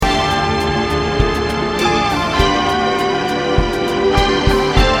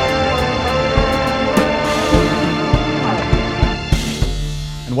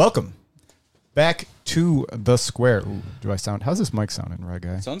welcome back to the square. Ooh, how's this mic sounding, right,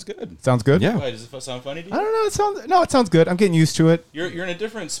 guy? Sounds good. Sounds good? Yeah. Why, does it sound funny to you? I don't know. It sounds good. I'm getting used to it. You're in a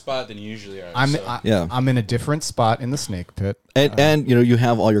different spot than you usually are. I'm in a different spot in the snake pit. And you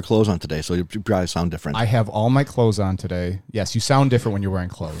have all your clothes on today, so you probably sound different. I have all my clothes on today. Yes, you sound different when you're wearing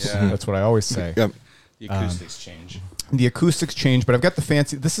clothes. Yeah. That's what I always say. Yep. The acoustics change. The acoustics change, but I've got the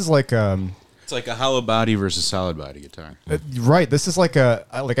fancy. This is like it's like a hollow body versus solid body guitar. Right. This is like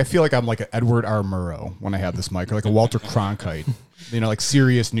I feel like I'm like an Edward R. Murrow when I have this mic, or like a Walter Cronkite, like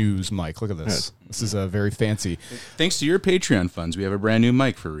serious news mic. Look at this. This is a very fancy. Thanks to your Patreon funds, we have a brand new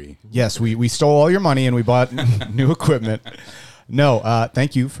mic for Ree. Yes, we stole all your money and we bought new equipment. No,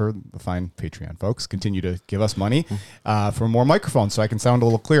 thank you for the fine Patreon folks. Continue to give us money for more microphones so I can sound a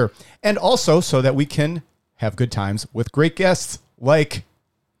little clearer, and also so that we can have good times with great guests like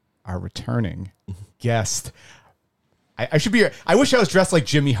our returning guest. I wish I was dressed like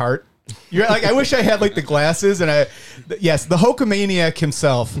Jimmy Hart. I wish I had like the glasses and the Hoak-a-maniac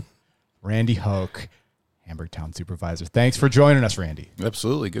himself, Randy Hoak, Hamburg Town Supervisor. Thanks for joining us, Randy.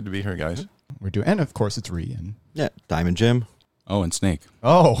 Absolutely. Good to be here, guys. And of course it's Ree and Diamond Jim. Oh, and Snake.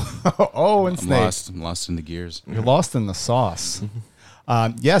 And Snake. I'm lost in the gears. You're lost in the sauce.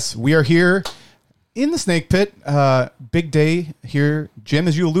 Yes, we are here in the snake pit. Big day here, Jim,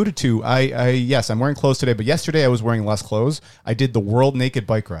 as you alluded to. I'm wearing clothes today, but yesterday I was wearing less clothes. I did the World Naked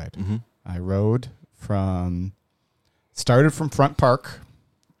Bike Ride. Mm-hmm. I rode started from Front Park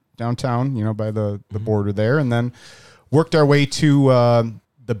downtown, by the border there, and then worked our way to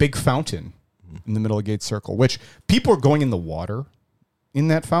the big fountain in the middle of Gates Circle, which people are going in the water in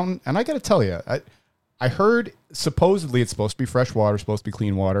that fountain. And I got to tell you, I heard supposedly it's supposed to be fresh water, supposed to be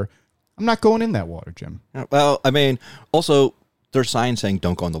clean water. I'm not going in that water, Jim. Well, I mean, also there's signs saying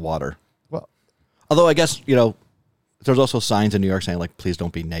don't go in the water. Well, although I guess, there's also signs in New York saying like, please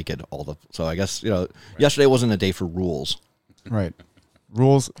don't be naked. So I guess, yesterday wasn't a day for rules. Right.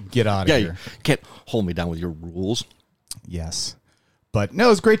 Rules, get out of here. You can't hold me down with your rules. Yes. But no, it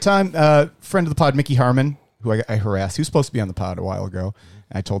was a great time. Friend of the pod, Mickey Harmon, who I harassed. He was supposed to be on the pod a while ago.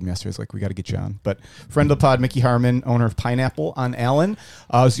 And I told him yesterday, I was like, we got to get you on. But friend of the pod, Mickey Harmon, owner of Pineapple on Allen,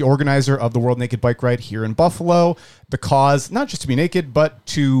 was the organizer of the World Naked Bike Ride here in Buffalo. The cause, not just to be naked, but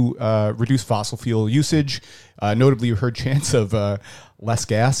to reduce fossil fuel usage. Notably, you heard chants of less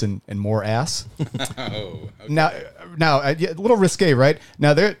gas and more ass. Okay. Now, a little risque, right?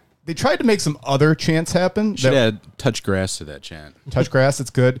 Now, they tried to make some other chants happen. Should add touch grass to that chant. Touch grass, it's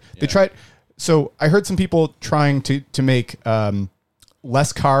good. Yeah. They tried. So I heard some people trying to make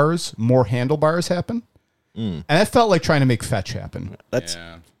less cars, more handlebars happen, and that felt like trying to make fetch happen.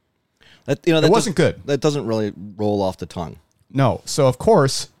 That wasn't good. That doesn't really roll off the tongue. No. So of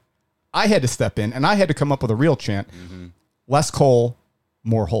course, I had to step in and I had to come up with a real chant: less coal,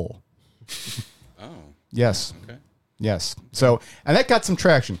 more hole. Oh. Yes. Okay. Yes. So, and that got some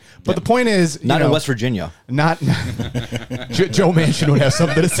traction. But the point is, not in West Virginia. Not Joe Manchin would have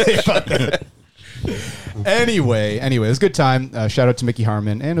something to say about that. Anyway, it was a good time. Shout out to Mickey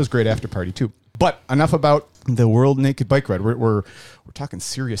Harmon, and it was a great after party too. But enough about the World Naked Bike Ride. We're talking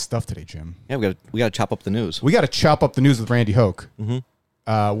serious stuff today, Jim. Yeah, we got to chop up the news. We got to chop up the news with Randy Hoak.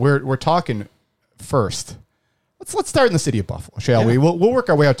 Mm-hmm. We're talking first. Let's start in the city of Buffalo, shall we? We'll work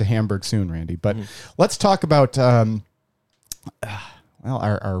our way out to Hamburg soon, Randy. But let's talk about our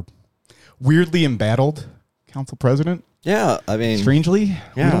weirdly embattled council president. Yeah, I mean, strangely,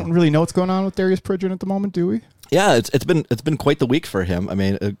 we don't really know what's going on with Darius Pridgen at the moment, do we? Yeah, it's been quite the week for him. I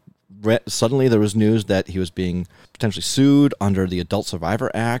mean, suddenly there was news that he was being potentially sued under the Adult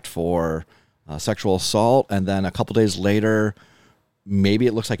Survivor Act for sexual assault, and then a couple days later, maybe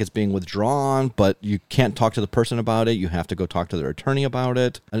it looks like it's being withdrawn, but you can't talk to the person about it. You have to go talk to their attorney about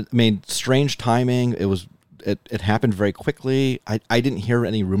it. I mean, strange timing. It happened very quickly. I didn't hear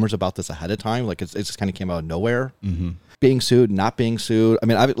any rumors about this ahead of time. Like it just kind of came out of nowhere. Mm-hmm. Being sued, not being sued. I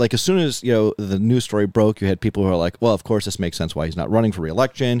mean, as soon as the news story broke, you had people who were like, "Well, of course, this makes sense why he's not running for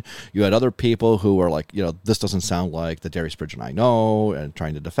re-election." You had other people who were like, "This doesn't sound like the Darius Pridgen I know," and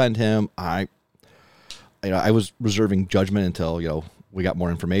trying to defend him. I was reserving judgment until we got more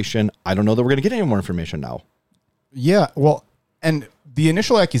information. I don't know that we're going to get any more information now. Yeah, well, and the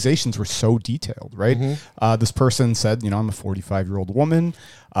initial accusations were so detailed, right? Mm-hmm. This person said, I'm a 45-year-old woman.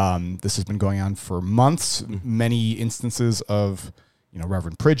 This has been going on for months. Mm-hmm. Many instances of,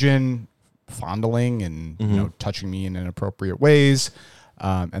 Reverend Pridgen fondling and, touching me in inappropriate ways.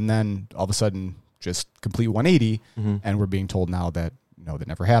 And then all of a sudden, just complete 180. Mm-hmm. And we're being told now that, no, that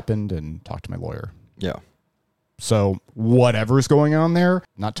never happened, and talk to my lawyer. Yeah. So whatever's going on there,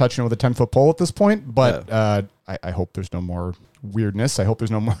 not touching it with a 10-foot pole at this point, but I hope there's no more weirdness. I hope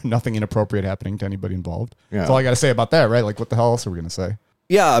there's nothing inappropriate happening to anybody involved. Yeah. That's all I got to say about that, right? Like, what the hell else are we going to say?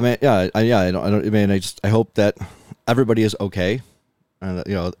 Yeah, I mean, I hope that everybody is okay,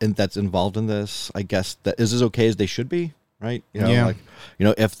 and and that's involved in this. I guess that is as okay as they should be, right?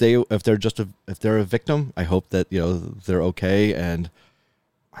 If they're a victim, I hope that they're okay. And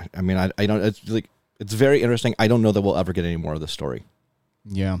I don't. It's very interesting. I don't know that we'll ever get any more of this story.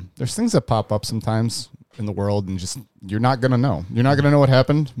 Yeah, there's things that pop up sometimes in the world, and just you're not gonna know. You're not gonna know what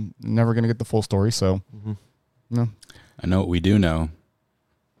happened. You're never gonna get the full story. So, no. I know what we do know.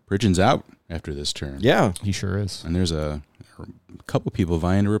 Bridgen's out after this term. Yeah, he sure is. And there's a couple people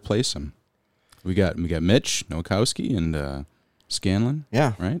vying to replace him. We got Mitch Nowakowski and Scanlon.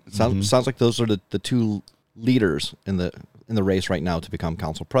 Yeah, right. Sounds like those are the two leaders in the race right now to become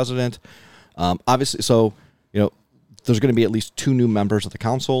council president. Obviously, so there's going to be at least 2 new members of the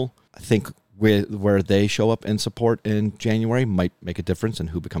council. I think where they show up in support in January might make a difference in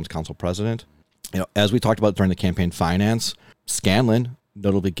who becomes council president. As we talked about during the campaign finance, Scanlon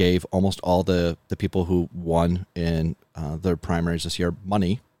notably gave almost all the people who won in their primaries this year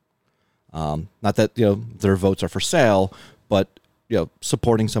money. Not that their votes are for sale, but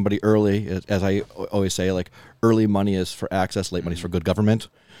supporting somebody early, as I always say, like early money is for access, late money is for good government.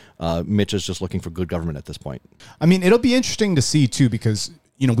 Mitch is just looking for good government at this point. I mean, it'll be interesting to see too, because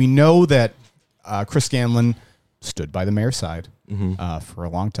we know that Chris Scanlon stood by the mayor's side for a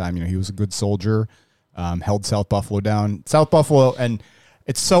long time. He was a good soldier, held South Buffalo down. South Buffalo, and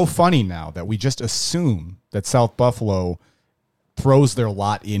it's so funny now that we just assume that South Buffalo throws their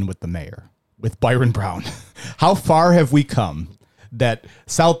lot in with the mayor, with Byron Brown. How far have we come that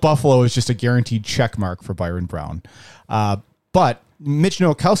South Buffalo is just a guaranteed check mark for Byron Brown? But Mitch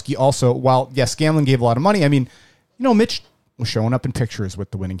Nowakowski also, while, yes, Scanlon gave a lot of money, I mean, Mitch was showing up in pictures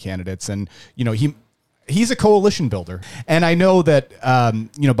with the winning candidates, and, he's a coalition builder. And I know that,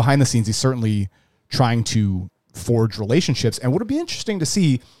 behind the scenes, he's certainly trying to forge relationships. And would it be interesting to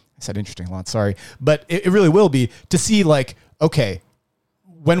see, I said interesting a lot, sorry, but it really will be, to see, like, okay,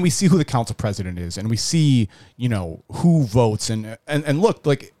 when we see who the council president is and we see, who votes and look,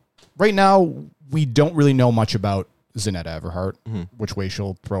 like right now, we don't really know much about Zanetta Everhart, which way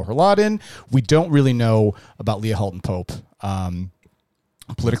she'll throw her lot in. We don't really know about Leah Halton Pope.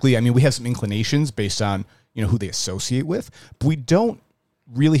 Politically, I mean, we have some inclinations based on, who they associate with, but we don't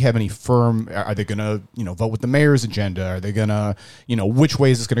really have any firm, are they going to, vote with the mayor's agenda? Are they going to, which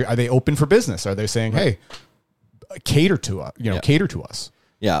ways is going to, are they open for business? Are they saying, hey, cater to us, cater to us?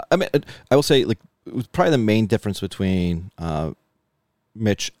 Yeah. I mean, I will say, like, probably the main difference between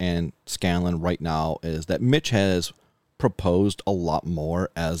Mitch and Scanlon right now is that Mitch has proposed a lot more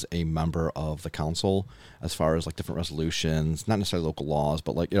as a member of the council, as far as like different resolutions, not necessarily local laws,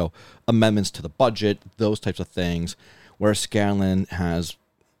 but like, amendments to the budget, those types of things, whereas Scanlon has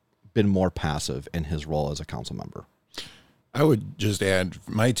been more passive in his role as a council member. I would just add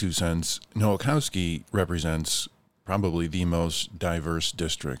my 2 cents. Nowakowski represents probably the most diverse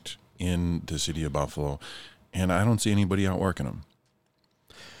district in the city of Buffalo, and I don't see anybody outworking him.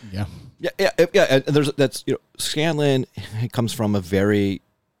 Yeah. And that's Scanlon comes from a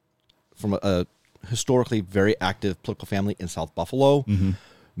historically very active political family in South Buffalo. Mm-hmm.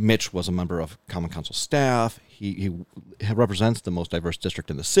 Mitch was a member of Common Council staff. He represents the most diverse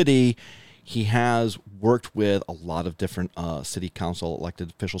district in the city. He has worked with a lot of different city council elected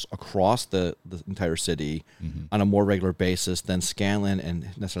officials across the entire city on a more regular basis than Scanlon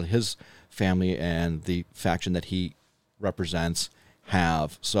and necessarily his family and the faction that he represents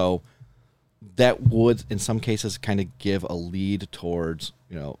have. So that would, in some cases, kind of give a lead towards,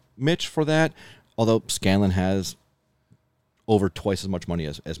 Mitch for that. Although Scanlon has over twice as much money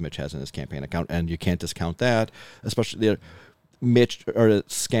as Mitch has in his campaign account, and you can't discount that. Especially Mitch or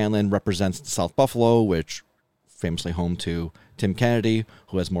Scanlon represents South Buffalo, which famously home to Tim Kennedy,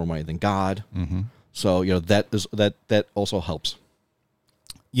 who has more money than God. Mm-hmm. So that also helps.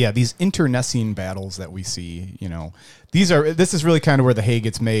 Yeah, these internecine battles that we see, this is really kind of where the hay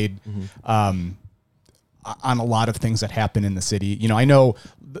gets made on a lot of things that happen in the city. I know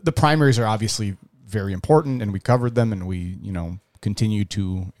the primaries are obviously very important, and we covered them, and we, continue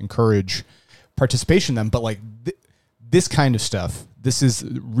to encourage participation in them. But like this kind of stuff, this is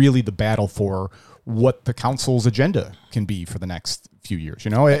really the battle for what the council's agenda can be for the next few years.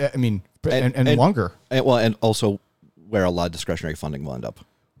 I mean, and longer. And also where a lot of discretionary funding will end up.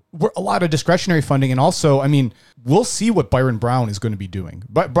 A lot of discretionary funding, and also, I mean, we'll see what Byron Brown is going to be doing.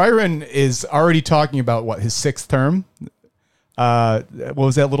 But Byron is already talking about his 6th term. What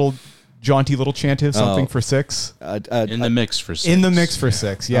was that little jaunty little chant is something for 6? In the mix for 6. In the mix for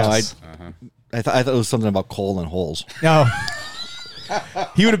 6, yes. I thought it was something about coal and holes. No.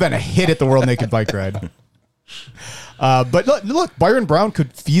 He would have been a hit at the World Naked Bike Ride. But look, Byron Brown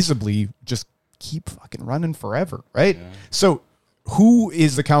could feasibly just keep fucking running forever, right? Yeah. So who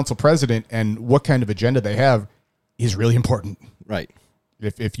is the council president and what kind of agenda they have is really important. Right.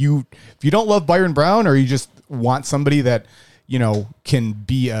 If you don't love Byron Brown, or you just want somebody that, can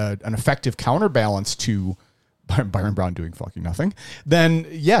be an effective counterbalance to Byron Brown doing fucking nothing, then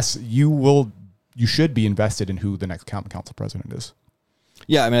yes, you should be invested in who the next council president is.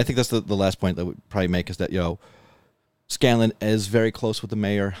 Yeah, I mean, I think that's the last point that we'd probably make is that, Scanlon is very close with the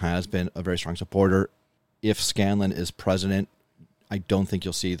mayor, has been a very strong supporter. If Scanlon is president, I don't think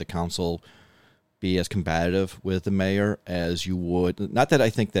you'll see the council be as combative with the mayor as you would. Not that I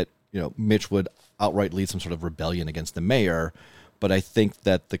think that, Mitch would outright lead some sort of rebellion against the mayor, but I think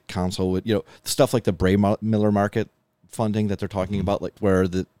that the council would, stuff like the Bray Miller Market funding that they're talking about, like where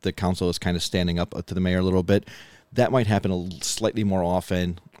the council is kind of standing up to the mayor a little bit, that might happen slightly more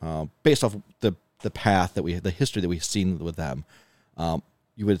often based off the path that the history that we've seen with them.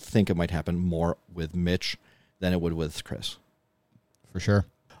 You would think it might happen more with Mitch than it would with Chris. For sure.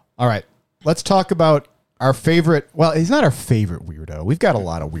 All right. Let's talk about our favorite. Well, he's not our favorite weirdo. We've got a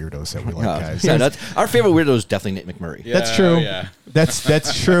lot of weirdos that we like, guys. Yeah, our favorite weirdo is definitely Nate McMurray. Yeah, that's true. Yeah.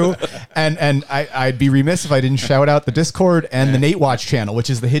 That's true. And I'd be remiss if I didn't shout out the Discord and the Nate Watch channel, which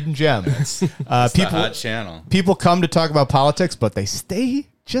is the hidden gem. It's the hot channel. People come to talk about politics, but they stay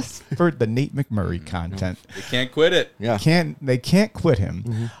just for the Nate McMurray content. They can't quit it. Yeah. They can't quit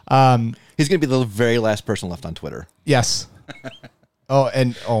him. Mm-hmm. He's going to be the very last person left on Twitter. Yes.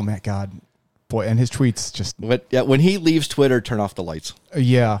 Oh my God. Boy, and his tweets just... But yeah, when he leaves Twitter, turn off the lights.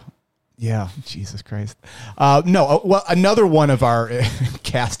 Yeah. Jesus Christ. Well, another one of our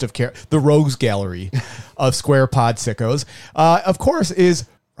cast of the rogues gallery of Square Pod sickos, of course, is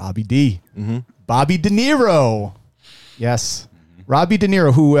Robbie D. Mm-hmm. Bobby De Niro. Yes. Mm-hmm. Robbie De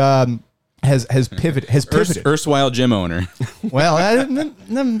Niro, who has pivoted. Erstwhile gym owner. Well,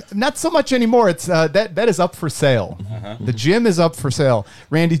 not so much anymore. It's that is up for sale. Uh-huh. The gym is up for sale.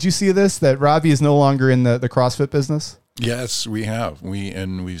 Randy, did you see this? That Robbie is no longer in the CrossFit business? Yes, we have.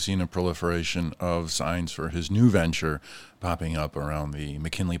 We've seen a proliferation of signs for his new venture popping up around the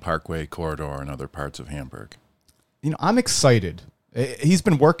McKinley Parkway corridor and other parts of Hamburg. I'm excited. He's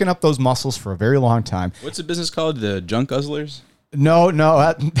been working up those muscles for a very long time. What's the business called? The Junk Guzzlers? No.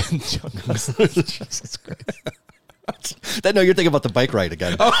 Jesus Christ. No, you're thinking about the bike ride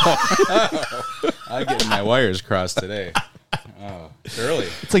again. I'm getting my wires crossed today. Oh, it's early.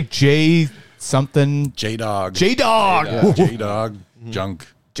 It's like J something. J-Dog. J-Dog. J-Dog. Junk.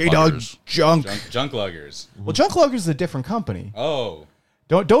 J-Dog. Junk. Junk Luggers. Well, Junk Luggers is a different company. Oh.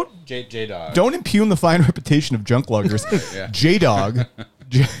 Don't J-Dog. Don't impugn the fine reputation of Junk Luggers. Yeah. J-Dog.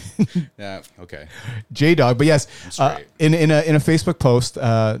 Yeah. Okay. J-Dog, but yes, in a Facebook post,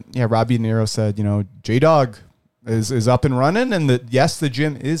 Robbie De Niro said, J-Dog is up and running, and the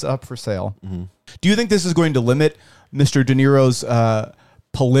gym is up for sale. Mm-hmm. Do you think this is going to limit Mr. De Niro's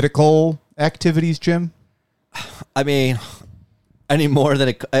political activities, Jim? I mean, any more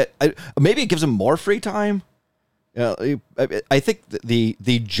than maybe it gives him more free time. I think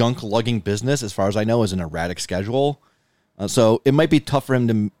the junk lugging business, as far as I know, is an erratic schedule. So it might be tough for him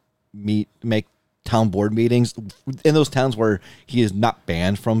to make town board meetings in those towns where he is not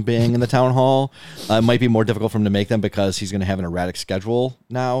banned from being in the town hall. It might be more difficult for him to make them because he's going to have an erratic schedule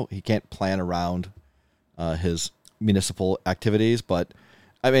now. He can't plan around his municipal activities. But,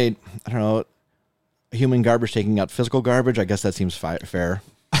 I mean, I don't know, human garbage taking out physical garbage, I guess that seems fair.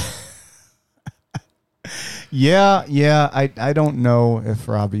 Yeah. I don't know if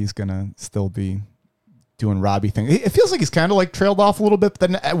Robbie's going to still be doing Robbie thing. It feels like he's kind of like trailed off a little bit,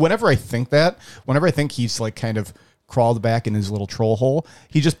 but then whenever I think he's like kind of crawled back in his little troll hole,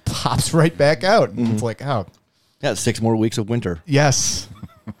 he just pops right back out. And it's like, oh. Yeah, 6 more weeks of winter. Yes.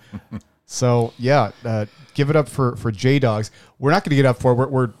 So, give it up for J-Dogs. We're not going to get up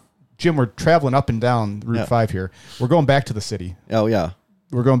for Jim, we're traveling up and down Route 5 here. We're going back to the city. Oh, yeah.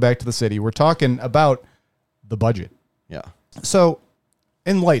 We're going back to the city. We're talking about the budget. Yeah. So,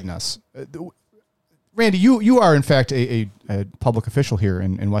 enlighten us. Randy, you are, in fact, a public official here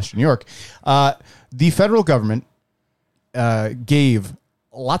in Western New York. The federal government gave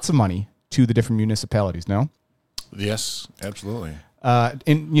lots of money to the different municipalities, no? Yes, absolutely.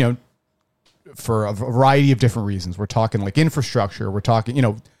 For a variety of different reasons. We're talking like infrastructure. We're talking,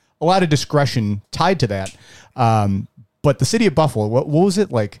 a lot of discretion tied to that. But the city of Buffalo, what was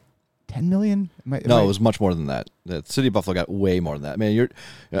it, like 10 million? No, it was much more than that. The city of Buffalo got way more than that. I mean,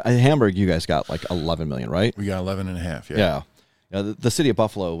 at Hamburg, you guys got like 11 million, right? We got 11 and a half. Yeah. Yeah. The city of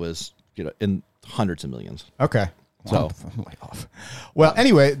Buffalo was, in hundreds of millions. Okay. So I'm way off. Well,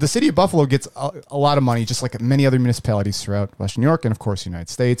 anyway, the city of Buffalo gets a lot of money, just like many other municipalities throughout Western New York and, of course, the United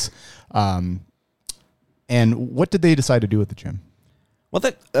States. And what did they decide to do with the gym? Well,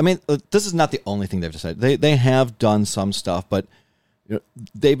 this is not the only thing they've decided. They have done some stuff, but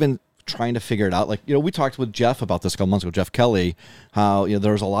they've been trying to figure it out. Like, we talked with Jeff about this a couple months ago, Jeff Kelly, how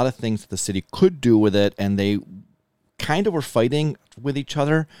there was a lot of things that the city could do with it, and they kind of were fighting with each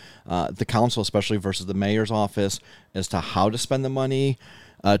other, the council especially versus the mayor's office, as to how to spend the money.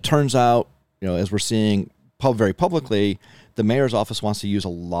 Turns out, as we're seeing very publicly, the mayor's office wants to use a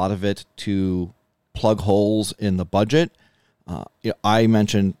lot of it to plug holes in the budget. I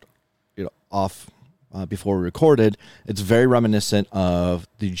mentioned, off before we recorded, it's very reminiscent of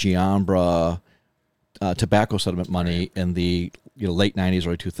the Giambra tobacco settlement money in the late 90s,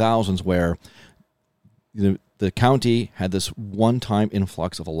 early 2000s, where the county had this one-time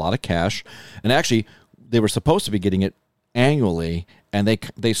influx of a lot of cash, and actually they were supposed to be getting it annually, and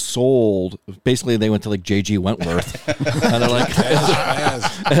they sold. Basically, they went to like J.G. Wentworth, and they're like,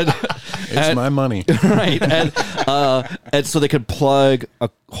 It's my money, right? And so they could plug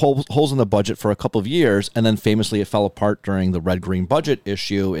holes in the budget for a couple of years, and then famously it fell apart during the red-green budget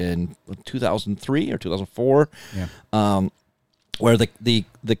issue in 2003 or 2004. Yeah. Where the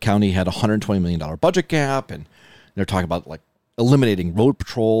county had a $120 million budget gap, and they're talking about like eliminating road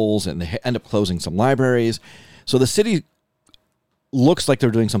patrols, and they end up closing some libraries. So the city looks like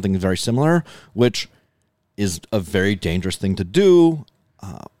they're doing something very similar, which is a very dangerous thing to do,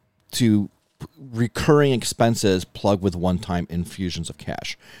 to recurring expenses plug with one-time infusions of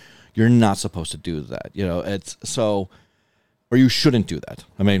cash. You're not supposed to do that. Or you shouldn't do that.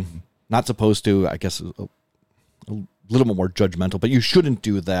 I mean, not supposed to, I guess, a little bit more judgmental, but you shouldn't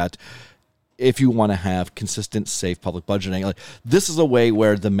do that if you want to have consistent, safe public budgeting. Like, this is a way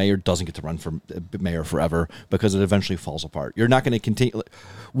where the mayor doesn't get to run for mayor forever, because it eventually falls apart. You're not going to continue.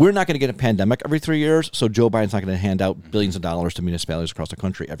 We're not going to get a pandemic every 3 years, so Joe Biden's not going to hand out billions of dollars to municipalities across the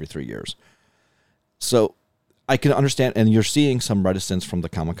country every 3 years. So I can understand, and you're seeing some reticence from the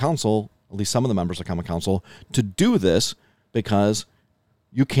Common Council, at least some of the members of the Common Council, to do this, because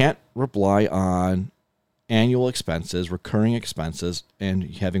you can't rely on annual expenses, recurring expenses,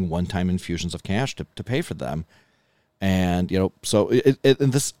 and having one-time infusions of cash to pay for them. And, so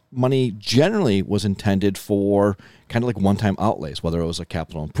and this money generally was intended for kind of like one-time outlays, whether it was a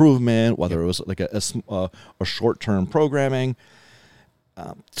capital improvement, whether it was like a short-term programming,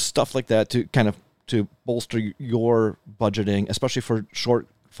 stuff like that, to bolster your budgeting, especially for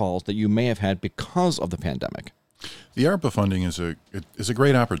shortfalls that you may have had because of the pandemic. The ARPA funding is a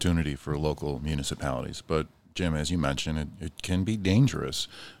great opportunity for local municipalities, but Jim, as you mentioned, it can be dangerous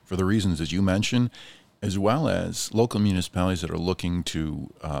for the reasons that you mentioned, as well as local municipalities that are looking to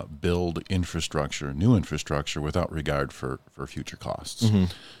build new infrastructure without regard for future costs. Mm-hmm.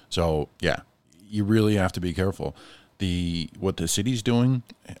 So, yeah, you really have to be careful. What the city's doing,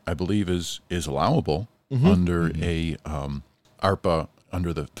 I believe, is allowable under a ARPA,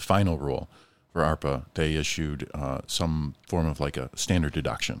 under the final rule. For ARPA, they issued some form of like a standard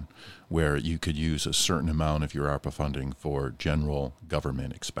deduction where you could use a certain amount of your ARPA funding for general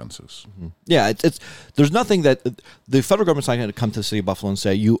government expenses. Mm-hmm. Yeah, there's nothing that the federal government's not going to come to the city of Buffalo and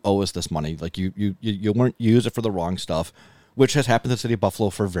say, you owe us this money. Like you use it for the wrong stuff, which has happened to the city of Buffalo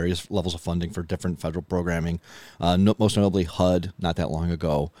for various levels of funding for different federal programming. Most notably HUD, less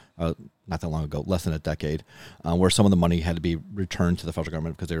than a decade, where some of the money had to be returned to the federal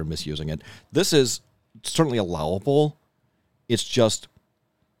government because they were misusing it. This is certainly allowable. It's just,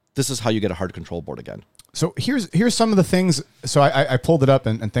 this is how you get a hard control board again. So here's some of the things. So I pulled it up,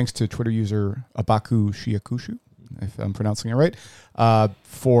 and thanks to Twitter user Abaku Shiakushu, if I'm pronouncing it right,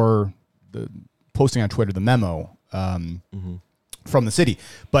 for the posting on Twitter, the memo from the city.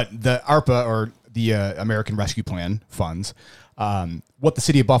 But the ARPA, or the American Rescue Plan funds, what the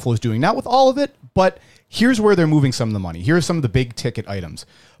city of Buffalo is doing, not with all of it, but here's where they're moving some of the money. Here's some of the big ticket items.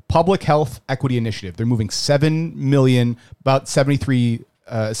 Public Health Equity Initiative. They're moving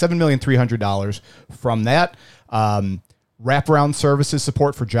 $7,300,000 from that. Wraparound services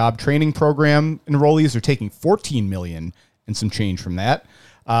support for job training program enrollees. They're taking $14 million and some change from that.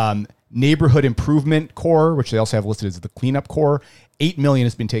 Neighborhood Improvement Corps, which they also have listed as the Cleanup Corps, $8 million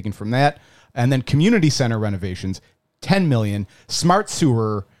has been taken from that. And then community center renovations, $10 million. Smart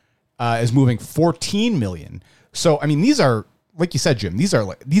Sewer is moving $14 million. So, I mean, these are, like you said, Jim, these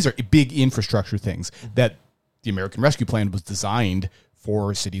are big infrastructure things that the American Rescue Plan was designed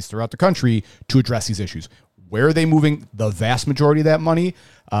for cities throughout the country to address these issues. Where are they moving the vast majority of that money?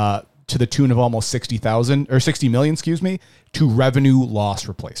 To the tune of almost 60 million, to revenue loss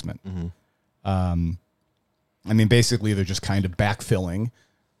replacement. I mean, basically, they're just kind of backfilling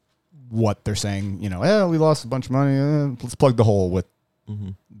what they're saying. We lost a bunch of money. Let's plug the hole with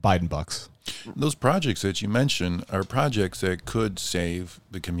Biden bucks. Those projects that you mentioned are projects that could save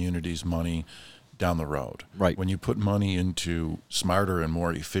the community's money down the road. Right. When you put money into smarter and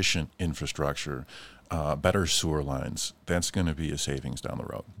more efficient infrastructure, better sewer lines, that's going to be a savings down the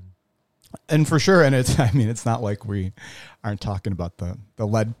road. And for sure, and it's not like we aren't talking about the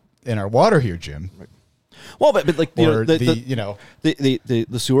lead in our water here, Jim. Right. Well, but like the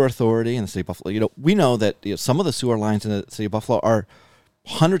sewer authority in the city of Buffalo, we know that some of the sewer lines in the city of Buffalo are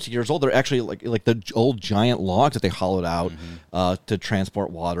hundreds of years old. They're actually like the old giant logs that they hollowed out to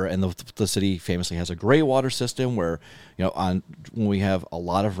transport water. And the city famously has a gray water system where when we have a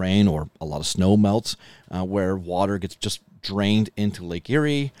lot of rain or a lot of snow melts, where water gets just drained into Lake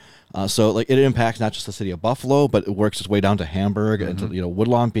Erie. So it impacts not just the city of Buffalo, but it works its way down to Hamburg and to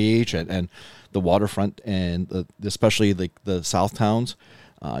Woodlawn Beach and the waterfront and especially the south towns.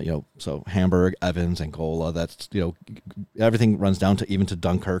 So Hamburg, Evans, Angola. That's everything runs down to even to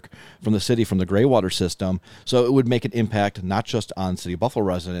Dunkirk from the city from the gray water system. So it would make an impact not just on city of Buffalo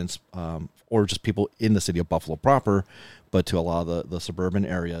residents or just people in the city of Buffalo proper, but to a lot of the suburban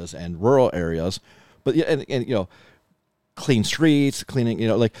areas and rural areas. But and clean streets, cleaning,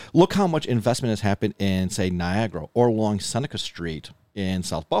 look how much investment has happened in, say, Niagara or along Seneca Street in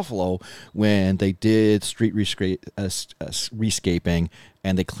South Buffalo when they did street rescaping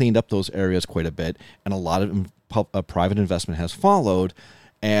and they cleaned up those areas quite a bit. And a lot of private investment has followed.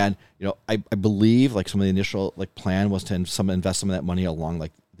 And, I believe some of the initial plan was to invest some of that money along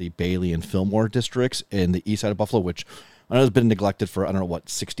the Bailey and Fillmore districts in the east side of Buffalo, which I know has been neglected for,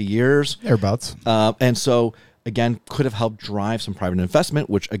 60 years. Thereabouts. And so, again, could have helped drive some private investment,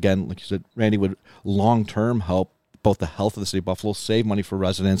 which, again, like you said, Randy, would long-term help both the health of the city of Buffalo, save money for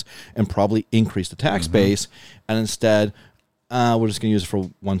residents, and probably increase the tax base. And instead, we're just going to use it for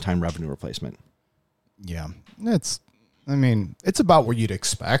one-time revenue replacement. Yeah. It's about what you'd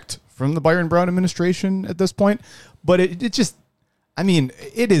expect from the Byron Brown administration at this point. But it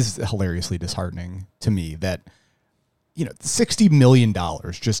it is hilariously disheartening to me that, $60 million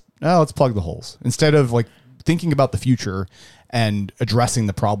just, let's plug the holes. Instead of, thinking about the future and addressing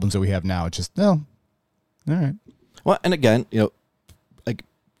the problems that we have now. It's just, all right. Well, and again,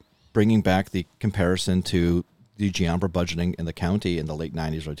 bringing back the comparison to the Giambra budgeting in the county in the late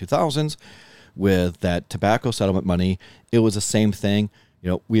 90s, early 2000s with that tobacco settlement money, it was the same thing.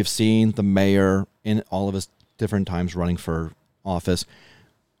 We have seen the mayor in all of his different times running for office.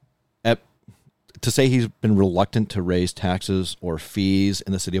 To say he's been reluctant to raise taxes or fees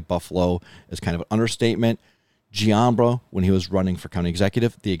in the city of Buffalo is kind of an understatement. Giambra, when he was running for county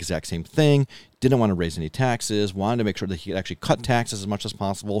executive, the exact same thing. Didn't want to raise any taxes, wanted to make sure that he could actually cut taxes as much as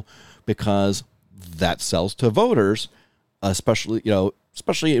possible because that sells to voters, especially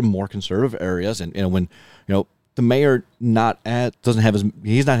in more conservative areas. And when the mayor doesn't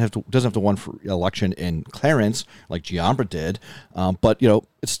have to run for election in Clarence like Giambra did, but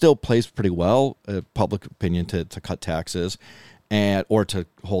it still plays pretty well public opinion to cut taxes or to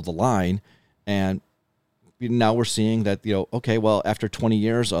hold the line. And now we're seeing that, after 20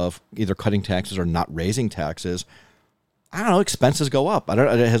 years of either cutting taxes or not raising taxes, I don't know, expenses go up. I don't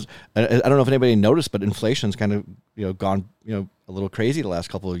know if anybody noticed, but inflation's kind of, gone, a little crazy the last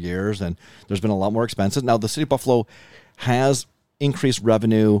couple of years, and there's been a lot more expenses. Now, the city of Buffalo has increased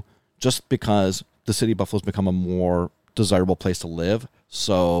revenue just because the city of Buffalo has become a more desirable place to live.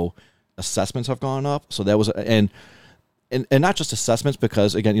 So assessments have gone up. So that was, and not just assessments,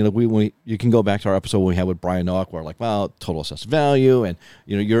 because again, you can go back to our episode when we had with Brian Noack, where total assessed value, and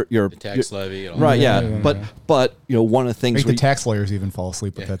your the tax levy, and all right? that. Yeah, but one of the things the tax lawyers even fall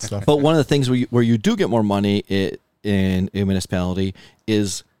asleep with that stuff. But one of the things where you do get more money in a municipality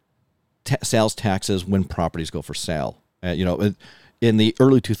is sales taxes when properties go for sale. In the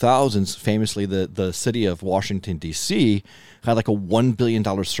early 2000s, famously, the city of Washington, D.C. had a $1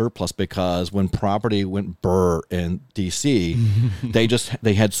 billion surplus because when property went burr in D.C.,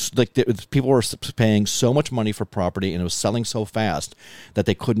 people were paying so much money for property and it was selling so fast that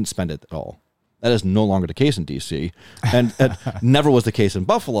they couldn't spend it at all. That is no longer the case in D.C. and never was the case in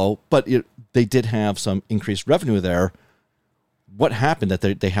Buffalo, but they did have some increased revenue there. What happened that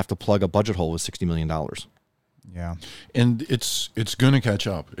they have to plug a budget hole with $60 million? Yeah. And it's going to catch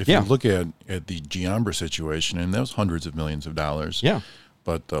up. If you look at the Giambra situation, and that was hundreds of millions of dollars. Yeah.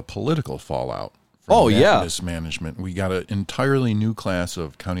 But the political fallout Oh, that yeah. mismanagement. We got an entirely new class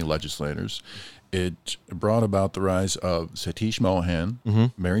of county legislators. It brought about the rise of Satish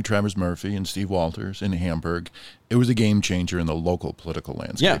Mohan, Mary Travers Murphy, and Steve Walters in Hamburg. It was a game changer in the local political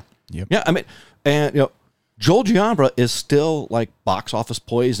landscape. Yeah. Yeah, I mean, and, you know, Joel Giambra is still like box office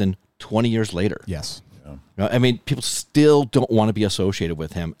poison 20 years later. Yes. You know, I mean, people still don't want to be associated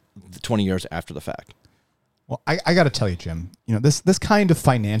with him 20 years after the fact. Well, I got to tell you, Jim, you know, this kind of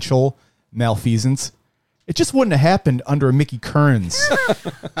financial malfeasance, it just wouldn't have happened under a Mickey Kearns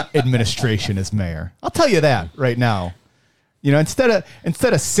administration as mayor. I'll tell you that right now. You know, instead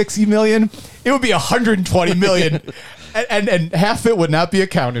of 60 million, it would be 120 million, and half it would not be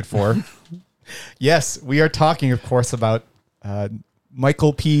accounted for. Yes, we are talking, of course, about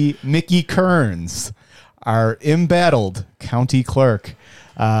Michael P. Mickey Kearns, our embattled county clerk.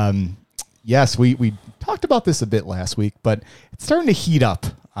 Yes, we talked about this a bit last week, but it's starting to heat up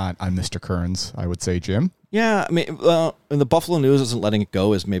on Mr. Kearns, I would say, Jim. Yeah, I mean, and the Buffalo News isn't letting it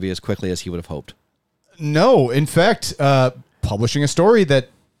go maybe as quickly as he would have hoped. No, in fact, publishing a story that,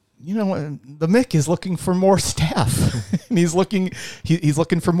 you know, the Mick is looking for more staff, and he's looking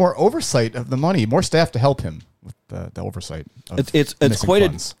for more oversight of the money, more staff to help him with the oversight. It's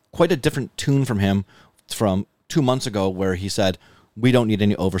funds. quite a different tune from him from 2 months ago, where he said, we don't need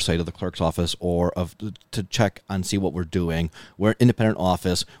any oversight of the clerk's office or to check and see what we're doing. We're an independent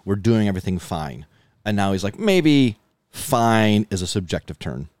office. We're doing everything fine. And now he's like, maybe fine is a subjective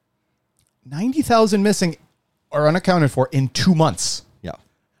term. 90,000 missing or unaccounted for in 2 months. Yeah.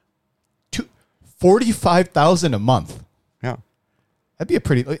 45,000 a month. Yeah. That'd be a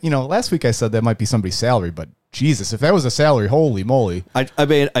pretty, you know, last week I said that might be somebody's salary, but Jesus, if that was a salary, holy moly. I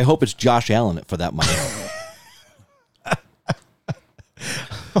mean, I hope it's Josh Allen for that money.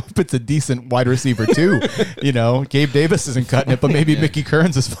 I hope it's a decent wide receiver too. You know, Gabe Davis isn't cutting it, but maybe Mickey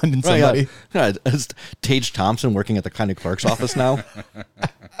Kearns is funding somebody. Yeah. Is Tage Thompson working at the county clerk's office now?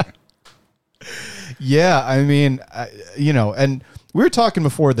 Yeah, I mean, you know, and we were talking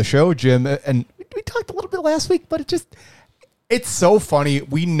before the show, Jim, and we talked a little bit last week, but it's so funny.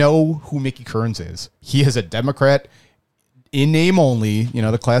 We know who Mickey Kearns is. He is a Democrat in name only, you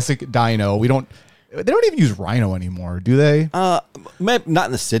know, the classic dino. They don't even use rhino anymore, do they? Maybe not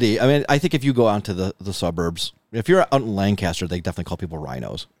in the city. I mean, I think if you go out to the suburbs, if you're out in Lancaster, they definitely call people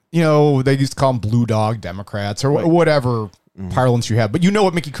rhinos. You know, they used to call them blue dog Democrats or whatever parlance you have. But you know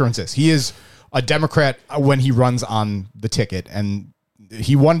what Mickey Kearns is. He is a Democrat when he runs on the ticket, and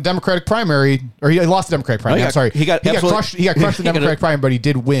he won a Democratic primary, or he lost the Democratic primary. I'm sorry. He got crushed. He got crushed in the Democratic primary, but he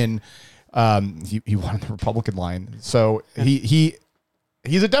did win. He won the Republican line. So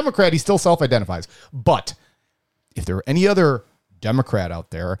he's a Democrat. He still self-identifies. But if there were any other Democrat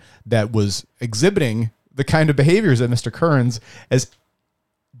out there that was exhibiting the kind of behaviors that Mr. Kearns has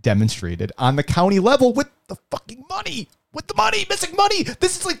demonstrated on the county level with the fucking money, missing money.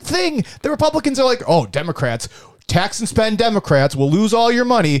 This is like the thing. The Republicans are like, oh, Democrats, tax and spend Democrats will lose all your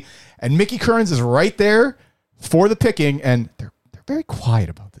money. And Mickey Kearns is right there for the picking. And they're very quiet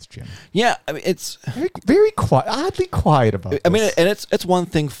about this, Jim. Yeah, I mean, it's very, very quiet, oddly quiet about this. I mean, and it's one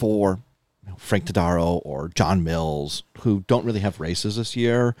thing for Frank Todaro or John Mills, who don't really have races this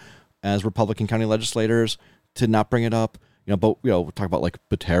year as Republican county legislators, to not bring it up. You know, but we'll talk about like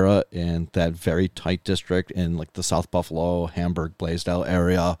Butera in that very tight district in like the South Buffalo, Hamburg, Blaisdell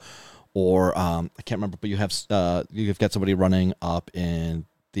area, or I can't remember, but you've got somebody running up in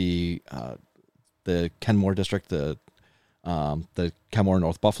the Kenmore district, the Kenmore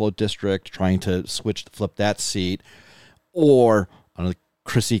North Buffalo district, trying to flip that seat, or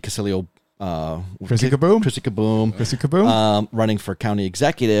Chrissy Casilio. Chrissy Kaboom, running for county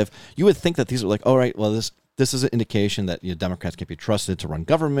executive. You would think that these are like, all right, well, this is an indication that Democrats can't be trusted to run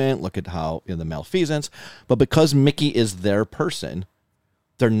government. Look at how the malfeasance. But because Mickey is their person,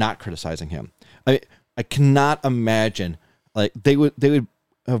 they're not criticizing him. I cannot imagine like they would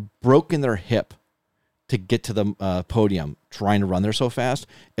have broken their hip to get to the podium trying to run there so fast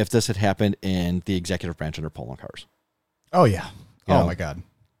if this had happened in the executive branch under polling cars. Oh yeah. My God.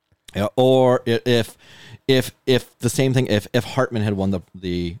 Or if the same thing, if Hartman had won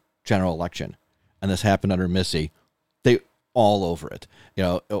the general election and this happened under Missy, they all over it.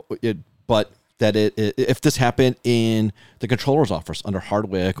 But that if this happened in the controller's office under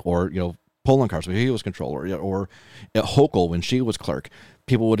Hardwick, or polling cars when he was controller, or at Hochul when she was clerk,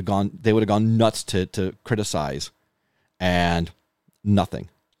 people would have gone nuts to criticize, and nothing.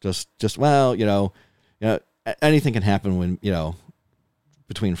 Just anything can happen when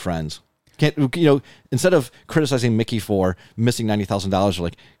between friends. Instead of criticizing Mickey for missing $90,000,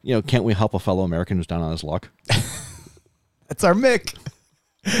 you're like, can't we help a fellow American who's down on his luck? That's our Mick.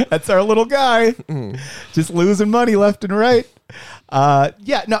 That's our little guy. Just losing money left and right.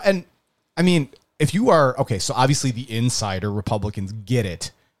 Yeah, no, and I mean, if you are, okay, so obviously the insider Republicans get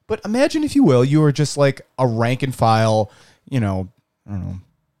it. But imagine, if you will, you are just like a rank and file, I don't know,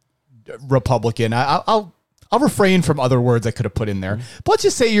 Republican. I'll refrain from other words I could have put in there. But let's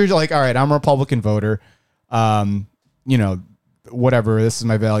just say you're like, all right, I'm a Republican voter. Whatever, this is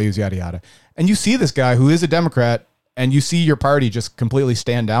my values, yada, yada. And you see this guy who is a Democrat, and you see your party just completely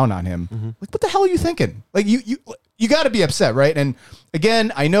stand down on him. Like, what the hell are you thinking? Like, you got to be upset, right? And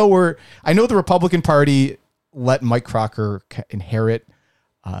again, I know the Republican Party let Mike Crocker inherit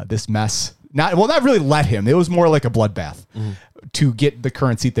this mess. Not really let him. It was more like a bloodbath to get the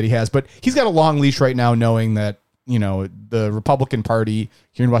current seat that he has. But he's got a long leash right now, knowing that, the Republican Party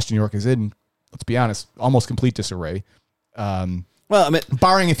here in Western New York is in, let's be honest, almost complete disarray. Well, I mean,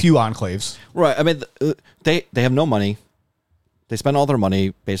 barring a few enclaves. Right. I mean, they have no money. They spend all their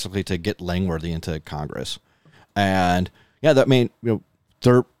money basically to get Langworthy into Congress. And yeah,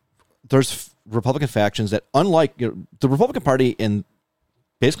 there's Republican factions that, unlike the Republican Party in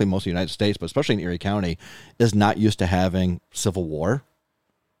basically most of the United States, but especially in Erie County, is not used to having civil war.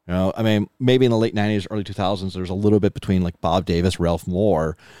 I mean, maybe in the late 90s, early 2000s, there's a little bit between like Bob Davis, Ralph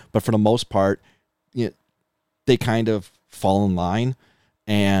Moore, but for the most part, they kind of fall in line,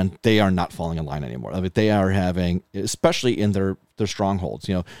 and they are not falling in line anymore. I mean, they are having, especially in their strongholds,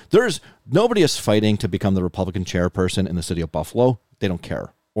 nobody is fighting to become the Republican chairperson in the city of Buffalo. They don't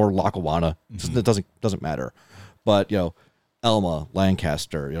care. Or Lackawanna. It doesn't matter. But, Elma,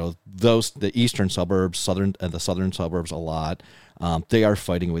 Lancaster, the eastern suburbs, the southern suburbs a lot. They are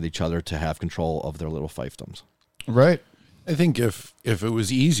fighting with each other to have control of their little fiefdoms. Right. I think if it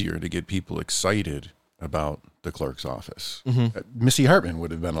was easier to get people excited about the clerk's office, Missy Hartman would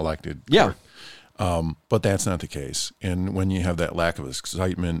have been elected. Yeah. But that's not the case. And when you have that lack of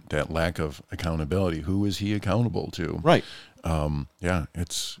excitement, that lack of accountability, who is he accountable to? Right. Yeah,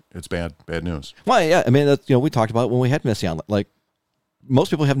 it's bad news. Well, yeah, I mean, we talked about it when we had Missy on. Like, most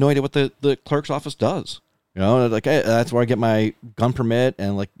people have no idea what the clerk's office does. Like, hey, that's where I get my gun permit,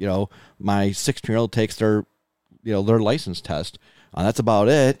 and like, my 16-year-old takes their license test. That's about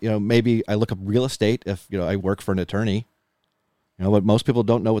it. Maybe I look up real estate if I work for an attorney. But most people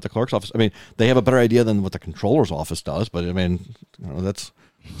don't know what the clerk's office. I mean, they have a better idea than what the controller's office does. But I mean, that's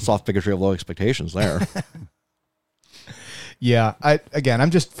soft bigotry of low expectations there. Yeah,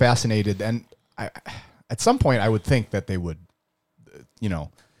 I'm just fascinated, and at some point I would think that they would,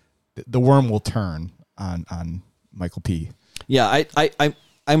 the worm will turn on Michael P. Yeah,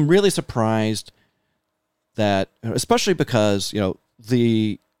 I'm really surprised that, especially because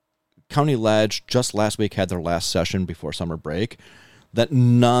the county ledge just last week had their last session before summer break, that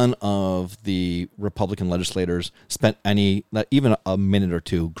none of the Republican legislators spent not even a minute or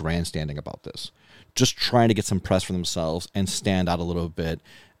two grandstanding about this. Just trying to get some press for themselves and stand out a little bit,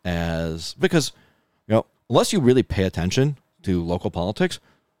 because unless you really pay attention to local politics,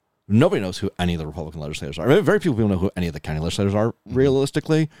 nobody knows who any of the Republican legislators are. I mean, very few people know who any of the county legislators are.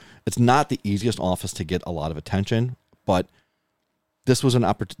 Realistically, it's not the easiest office to get a lot of attention, but this was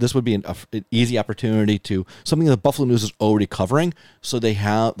this would be an easy opportunity to something that Buffalo News is already covering. So they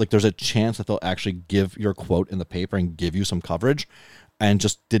have there's a chance that they'll actually give your quote in the paper and give you some coverage. And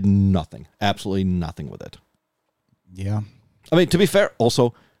just did nothing, absolutely nothing with it. Yeah. I mean, to be fair,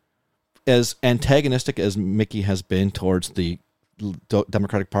 also, as antagonistic as Mickey has been towards the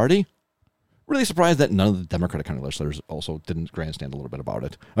Democratic Party, really surprised that none of the Democratic county legislators also didn't grandstand a little bit about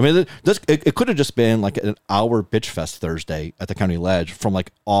it. I mean, it could have just been like an hour bitch fest Thursday at the county ledge from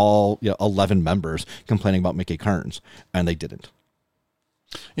like all 11 members complaining about Mickey Kearns, and they didn't.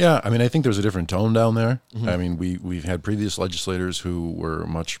 Yeah, I mean, I think there's a different tone down there. I mean, we've had previous legislators who were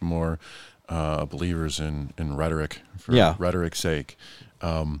much more believers in rhetoric for rhetoric's sake.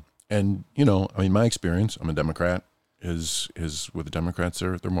 And I mean, my experience, I'm a Democrat, is with the Democrats,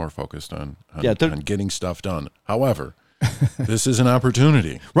 they're more focused on getting stuff done. However, this is an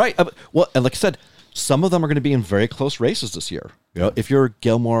opportunity. Right. Well, and like I said, some of them are going to be in very close races this year. If you're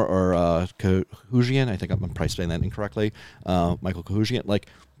Gilmore or Kahujian, I think I'm probably saying that incorrectly, Michael Kahujian, like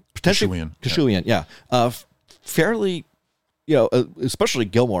potentially Kashuian, fairly, especially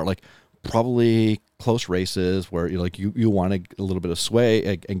Gilmore, like probably close races where you want a little bit of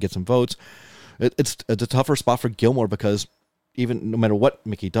sway and get some votes. It's a tougher spot for Gilmore because even no matter what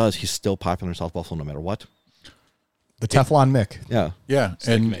Mickey does, he's still popular in South Buffalo no matter what. The Teflon Mick. Yeah.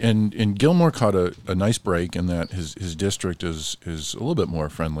 And Gilmore caught a nice break in that his district is a little bit more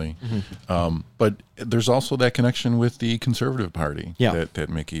friendly. But there's also that connection with the Conservative Party that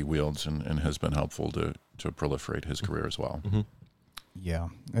Mickey wields and has been helpful to proliferate his career as well. Yeah,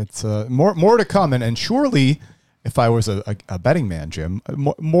 it's more to come, and surely, if I was a betting man, Jim,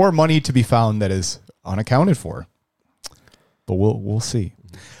 more money to be found that is unaccounted for. But we'll see.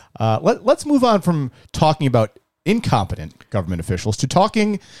 Let's move on from talking about incompetent government officials to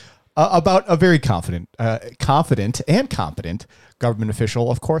talking about a very confident and competent government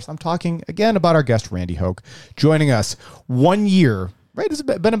official. Of course, I'm talking again about our guest Randy Hoak, joining us 1 year. Right? Has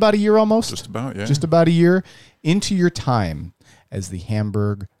it been about a year almost? Just about, yeah. Just about a year into your time as the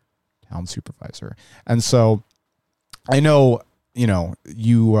Hamburg town supervisor. And so I know,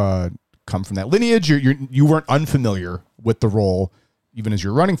 you come from that lineage. You weren't unfamiliar with the role, even as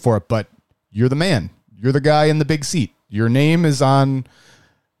you're running for it, but you're the man. You're the guy in the big seat. Your name is on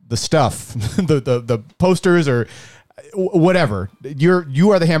the stuff, the posters or whatever.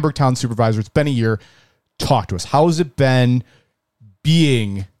 You are the Hamburg town supervisor. It's been a year. Talk to us. How has it been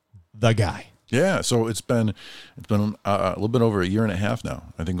being the guy? Yeah, so it's been a little bit over a year and a half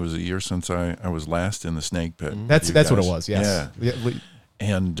now. I think it was a year since I was last in the snake pit. That's what it was. Yes. Yeah.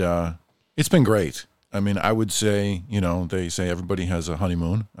 And it's been great. I mean, I would say, they say everybody has a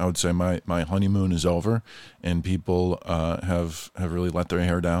honeymoon. I would say my honeymoon is over, and people have really let their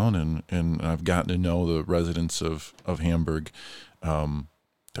hair down, and I've gotten to know the residents of Hamburg,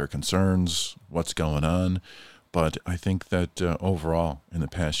 their concerns, what's going on. But I think that overall, in the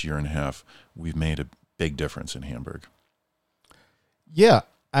past year and a half, we've made a big difference in Hamburg. Yeah,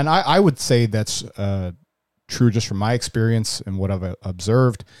 and I would say that's true just from my experience and what I've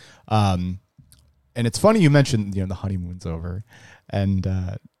observed. And it's funny you mentioned, the honeymoon's over. And,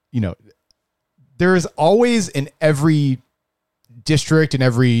 there is always in every district, in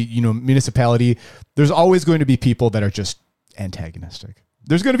every, municipality, there's always going to be people that are just antagonistic.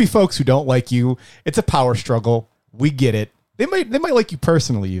 There's going to be folks who don't like you. It's a power struggle. We get it. They might like you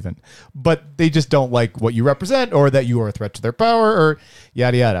personally even, but they just don't like what you represent or that you are a threat to their power or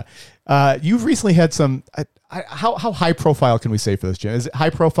yada, yada. You've recently had some, how high profile can we say for this, Jim? Is it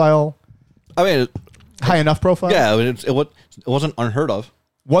high profile? I mean, high enough profile? Yeah, it wasn't unheard of.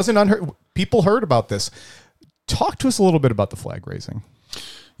 Wasn't unheard. People heard about this. Talk to us a little bit about the flag raising.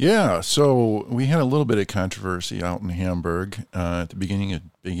 Yeah, so we had a little bit of controversy out in Hamburg at the beginning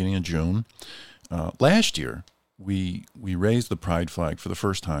of June. Last year, we raised the pride flag for the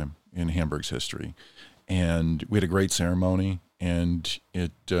first time in Hamburg's history, and we had a great ceremony. And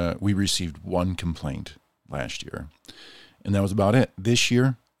we received one complaint last year, and that was about it. This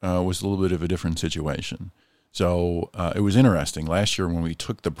year was a little bit of a different situation. So it was interesting. Last year, when we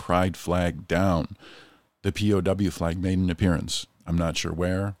took the pride flag down, the POW flag made an appearance. I'm not sure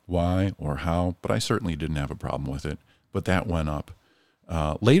where, why, or how, but I certainly didn't have a problem with it. But that went up.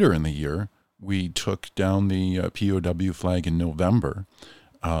 Later in the year, we took down the POW flag in November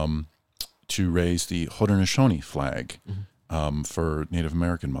to raise the Haudenosaunee flag for Native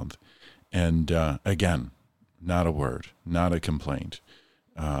American Month. And again, not a word, not a complaint.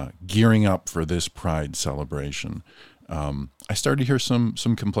 Gearing up for this Pride celebration, I started to hear some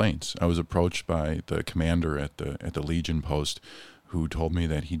complaints. I was approached by the commander at the Legion post, who told me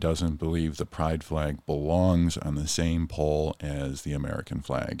that he doesn't believe the Pride flag belongs on the same pole as the American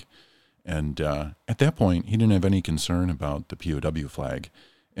flag. And at that point, he didn't have any concern about the POW flag.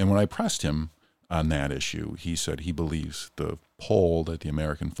 And when I pressed him on that issue, he said he believes the pole that the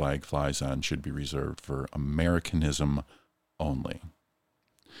American flag flies on should be reserved for Americanism only.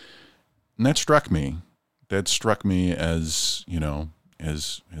 And that struck me. That struck me as,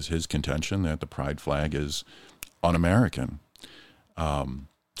 as his contention that the pride flag is un-American.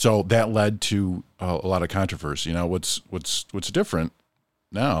 So that led to a lot of controversy. What's different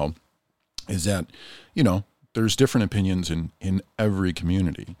now is that, there's different opinions in every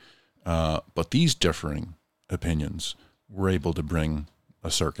community. But these differing opinions were able to bring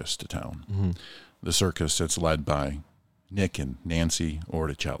a circus to town. Mm-hmm. The circus that's led by Nick and Nancy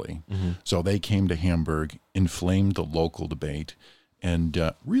Orticelli. Mm-hmm. So they came to Hamburg, inflamed the local debate,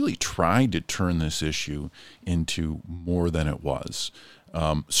 and really tried to turn this issue into more than it was.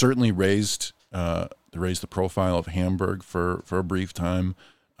 Certainly raised the profile of Hamburg for a brief time.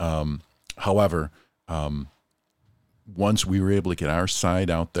 However, once we were able to get our side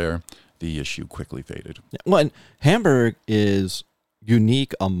out there, the issue quickly faded. Well, and Hamburg is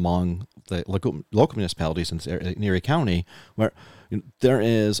unique among the local municipalities in Erie County, where there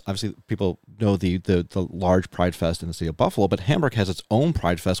is, obviously, people know the large Pride Fest in the city of Buffalo, but Hamburg has its own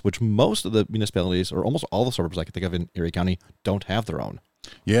Pride Fest, which most of the municipalities, or almost all the suburbs I can think of in Erie County, don't have their own.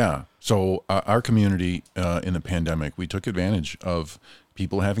 Yeah. So our community in the pandemic, we took advantage of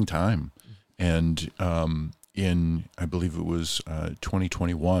people having time. And I believe it was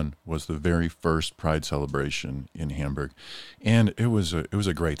 2021 was the very first Pride celebration in Hamburg, and it was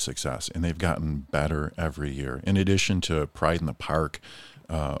a great success. And they've gotten better every year. In addition to Pride in the Park,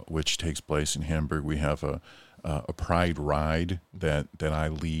 which takes place in Hamburg, we have a Pride ride that I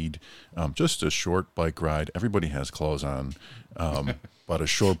lead. Just a short bike ride. Everybody has clothes on, but a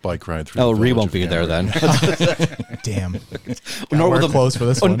short bike ride through. Oh, the Ree village won't of be there Hamburg. then. Damn. Nor will the clothes for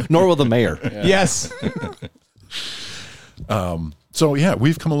this one. Nor will the mayor. Yes. So yeah,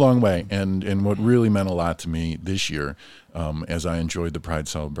 we've come a long way, and what really meant a lot to me this year, as I enjoyed the Pride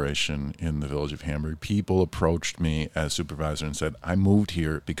celebration in the village of Hamburg, people approached me as supervisor and said, "I moved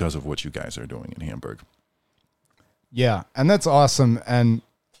here because of what you guys are doing in Hamburg." Yeah, and that's awesome. And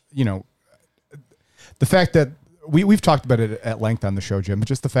the fact that we've talked about it at length on the show, Jim, but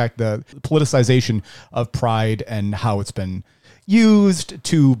just the fact that politicization of Pride and how it's been used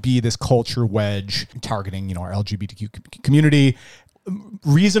to be this culture wedge targeting, our LGBTQ community,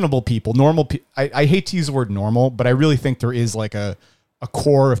 reasonable people, normal people. I hate to use the word normal, but I really think there is like a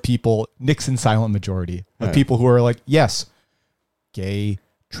core of people, Nixon silent majority of people who are like, yes, gay,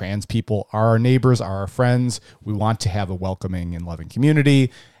 trans people are our neighbors, are our friends. We want to have a welcoming and loving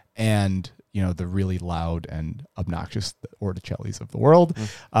community. And the really loud and obnoxious Orticellis of the world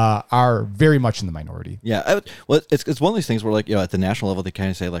are very much in the minority. Yeah, well, it's one of these things where, like, at the national level, they kind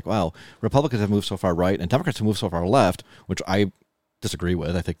of say, like, wow, Republicans have moved so far right, and Democrats have moved so far left, which I disagree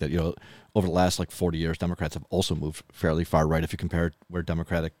with. I think that, over the last, 40 years, Democrats have also moved fairly far right if you compare where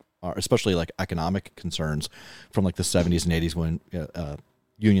Democratic are, especially, economic concerns from, the 70s and 80s when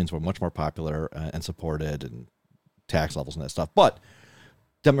unions were much more popular and supported, and tax levels and that stuff. But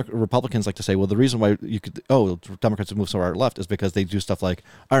Republicans like to say, well, the reason why Democrats have moved so far left is because they do stuff like,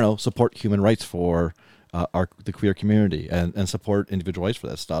 support human rights for the queer community and support individual rights for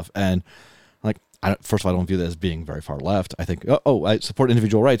that stuff. And first of all, I don't view that as being very far left. I think, I support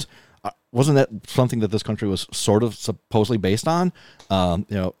individual rights. Wasn't that something that this country was sort of supposedly based on?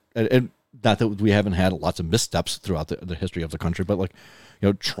 And not that we haven't had lots of missteps throughout the history of the country, but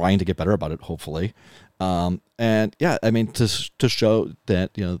trying to get better about it, hopefully. And yeah, I mean, to show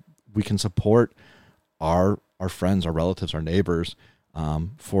that, we can support our friends, our relatives, our neighbors,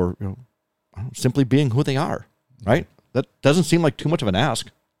 for, simply being who they are, right? That doesn't seem like too much of an ask.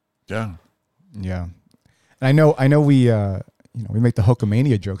 Yeah. Yeah. And I know we make the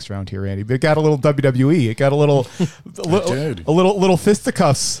Hoak-a-mania jokes around here, Andy, but it got a little WWE. It got a little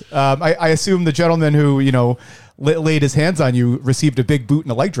fisticuffs. I assume the gentleman who, laid his hands on you received a big boot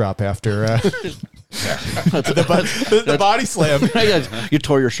and a leg drop after the body slam. You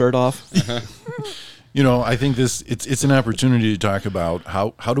tore your shirt off. I think it's an opportunity to talk about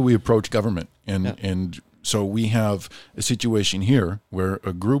how do we approach government, and so we have a situation here where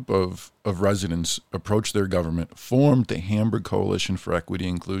a group of residents approached their government, formed the Hamburg Coalition for Equity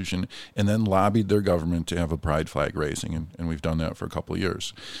and Inclusion, and then lobbied their government to have a pride flag raising, and we've done that for a couple of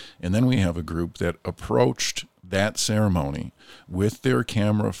years. And then we have a group that approached that ceremony with their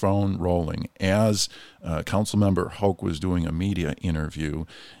camera phone rolling as Councilmember Hoak was doing a media interview,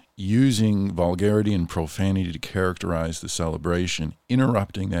 using vulgarity and profanity to characterize the celebration,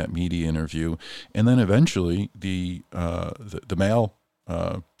 interrupting that media interview, and then eventually the male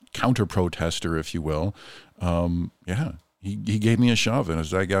counter protester, if you will, he gave me a shove, and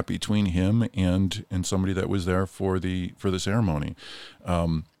as I got between him and somebody that was there for the ceremony,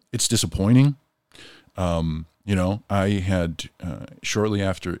 it's disappointing. I had shortly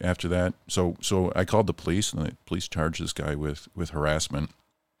after that, so I called the police, and the police charged this guy with harassment.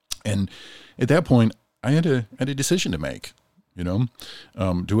 And at that point, I had a decision to make. Do I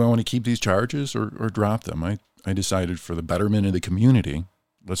want to keep these charges or drop them? I decided, for the betterment of the community,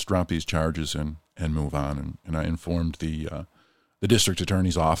 let's drop these charges and move on. And I informed the district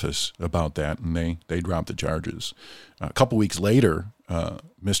attorney's office about that, and they dropped the charges. A couple weeks later,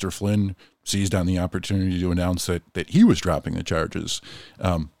 Mr. Flynn seized on the opportunity to announce that he was dropping the charges.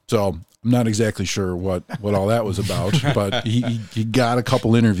 So I'm not exactly sure what all that was about, but he got a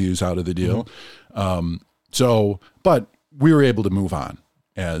couple interviews out of the deal. But we were able to move on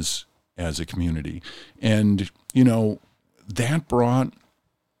as a community. And, that brought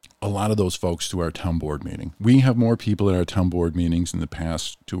a lot of those folks to our town board meeting. We have more people at our town board meetings in the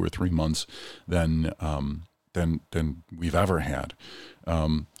past 2 or 3 months than we've ever had.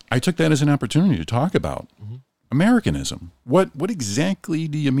 I took that as an opportunity to talk about Americanism. What exactly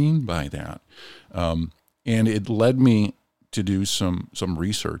do you mean by that? And it led me to do some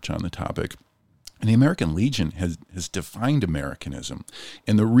research on the topic. And the American Legion has defined Americanism.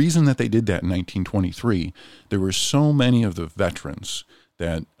 And the reason that they did that in 1923, there were so many of the veterans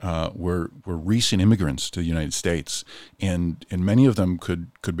that were recent immigrants to the United States, and many of them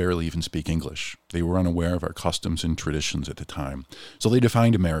could barely even speak English. They were unaware of our customs and traditions at the time. So they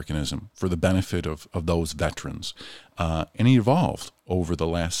defined Americanism for the benefit of those veterans. And it evolved over the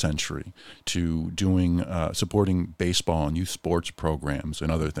last century to supporting baseball and youth sports programs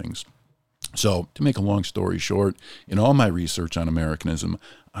and other things. So to make a long story short, in all my research on Americanism,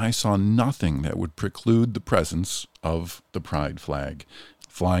 I saw nothing that would preclude the presence of the pride flag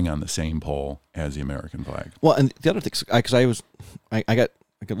flying on the same pole as the American flag. Well, and the other thing, because I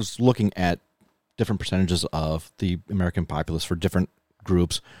was looking at different percentages of the American populace for different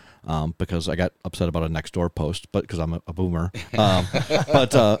groups, because I got upset about a Nextdoor post, but because I'm a boomer.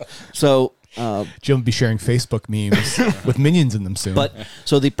 Jim will be sharing Facebook memes with minions in them soon. But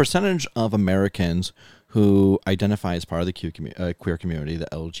so the percentage of Americans who identify as part of the queer community, the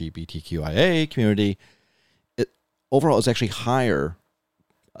LGBTQIA community, overall is actually higher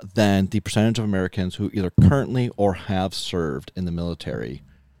than the percentage of Americans who either currently or have served in the military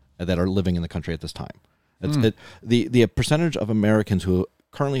that are living in the country at this time. The percentage of Americans who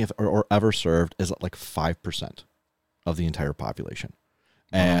currently have or ever served is like 5% of the entire population.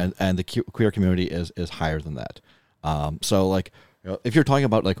 And the queer community is higher than that. So like, if you're talking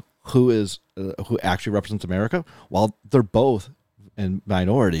about like who actually represents America, while they're both in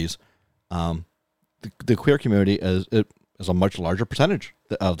minorities, the queer community is a much larger percentage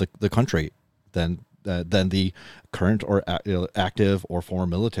of the country than the current or active or former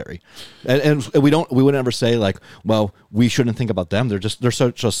military. And we wouldn't ever say like, well, we shouldn't think about them. They're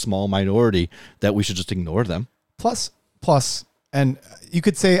such a small minority that we should just ignore them. Plus, and you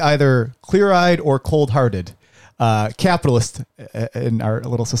could say either clear-eyed or cold-hearted capitalist in our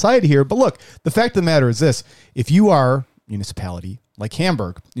little society here. But look, the fact of the matter is this. If you are a municipality like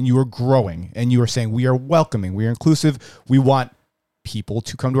Hamburg and you are growing and you are saying we are welcoming, we are inclusive, we want people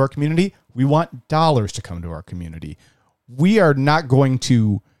to come to our community, we want dollars to come to our community, we are not going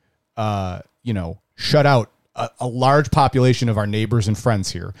to, shut out a large population of our neighbors and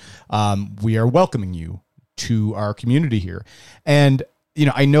friends here. We are welcoming you to our community here. And,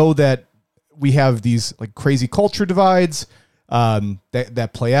 I know that we have these like crazy culture divides that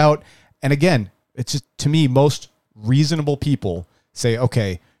play out. And again, it's just, to me, most reasonable people say,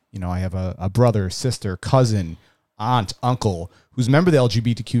 okay, I have a brother, sister, cousin, aunt, uncle who's a member of the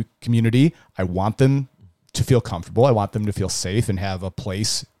LGBTQ community. I want them to feel comfortable. I want them to feel safe and have a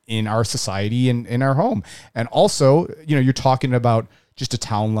place in our society and in our home. And also, you're talking about just a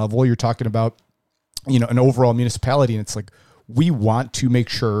town level. You're talking about, an overall municipality. And it's like, we want to make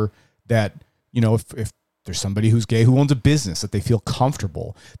sure that, if there's somebody who's gay who owns a business, that they feel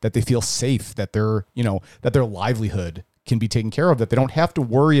comfortable, that they feel safe, that that their livelihood can be taken care of, that they don't have to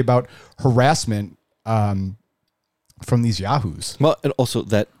worry about harassment from these yahoos. Well, and also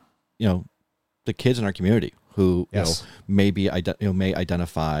that, the kids in our community who may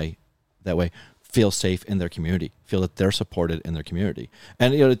identify that way, feel safe in their community, feel that they're supported in their community.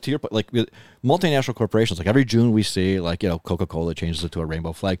 And, to your point, like multinational corporations, like every June we see like, Coca-Cola changes it to a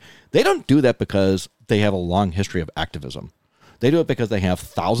rainbow flag. They don't do that because they have a long history of activism. They do it because they have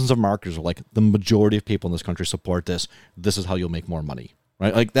thousands of marketers, like the majority of people in this country support this. This is how you'll make more money,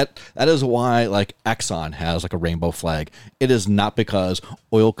 right? Like that is why like Exxon has like a rainbow flag. It is not because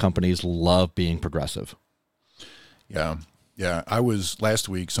oil companies love being progressive. Yeah. Last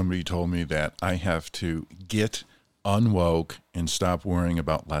week, somebody told me that I have to get unwoke and stop worrying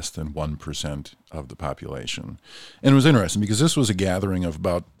about less than 1% of the population. And it was interesting because this was a gathering of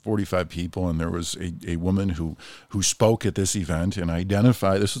about 45 people, and there was a woman who spoke at this event and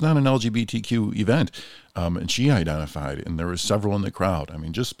identified, this was not an LGBTQ event, and she identified, and there were several in the crowd. I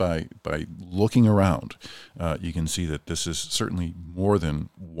mean, just by looking around, you can see that this is certainly more than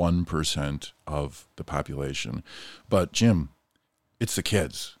 1% of the population. But Jim, it's the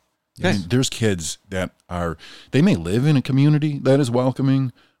kids. I mean, there's kids that they may live in a community that is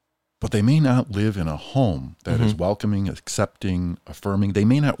welcoming, but they may not live in a home that is welcoming, accepting, affirming. They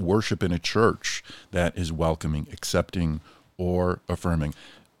may not worship in a church that is welcoming, accepting, or affirming.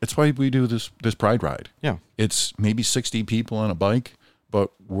 It's why we do this Pride Ride. Yeah. It's maybe 60 people on a bike, but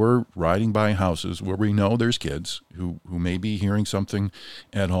we're riding by houses where we know there's kids who may be hearing something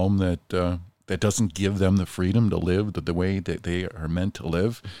at home that doesn't give them the freedom to live the way that they are meant to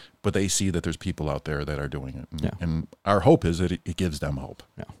live, but they see that there's people out there that are doing it. And our hope is that it gives them hope.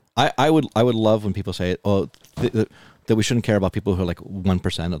 Yeah. I would love when people say, that we shouldn't care about people who are like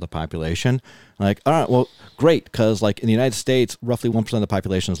 1% of the population. Like, all right, well, great, because like in the United States, roughly 1% of the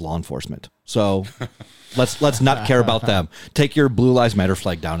population is law enforcement. So let's not care about them. Take your Blue Lives Matter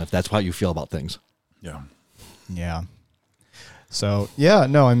flag down if that's how you feel about things. Yeah. Yeah. So yeah,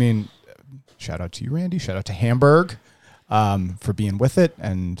 no, I mean, shout out to you, Randy. Shout out to Hamburg for being with it,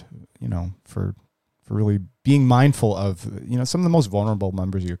 and for really being mindful of some of the most vulnerable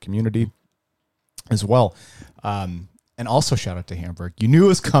members of your community as well. And also shout out to Hamburg. You knew it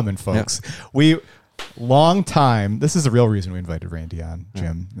was coming, folks. Yeah. Long time. This is the real reason we invited Randy on,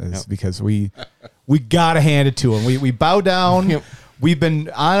 Jim, is because we gotta hand it to him. We bow down. Yep. We've been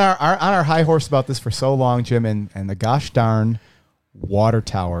on our high horse about this for so long, Jim, and the gosh darn water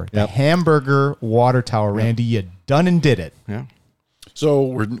tower, the hamburger water tower, Randy, you done and did it. Yeah. So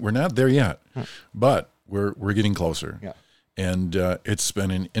we're not there yet, but we're getting closer. Yeah. And it's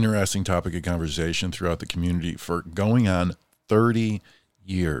been an interesting topic of conversation throughout the community for going on 30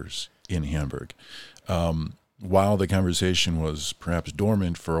 years in Hamburg. While the conversation was perhaps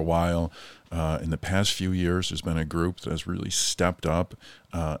dormant for a while, in the past few years, there's been a group that has really stepped up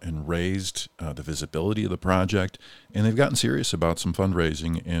and raised the visibility of the project, and they've gotten serious about some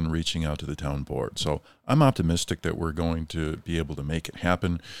fundraising and reaching out to the town board. So I'm optimistic that we're going to be able to make it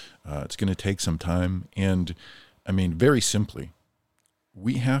happen. It's going to take some time, and I mean, very simply,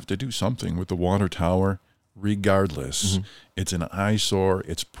 we have to do something with the water tower regardless. Mm-hmm. It's an eyesore.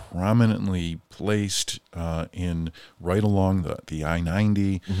 It's prominently placed in right along the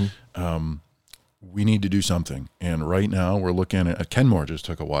I-90. Mm-hmm. We need to do something. And right now we're looking at Kenmore just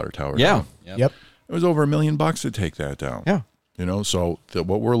took a water tower down. Yep. It was over $1 million to take that down. Yeah. So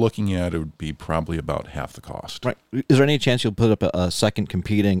what we're looking at, it would be probably about half the cost. Right. Is there any chance you'll put up a second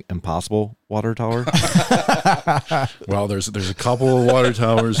competing impossible water tower? Well, there's a couple of water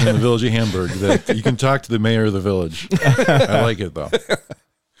towers in the village of Hamburg that you can talk to the mayor of the village. I like it though.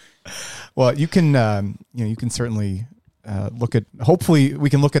 Well, you can you can certainly look at. Hopefully, we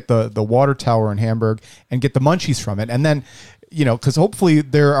can look at the water tower in Hamburg and get the munchies from it, and then because hopefully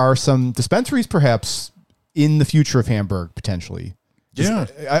there are some dispensaries perhaps in the future of Hamburg potentially.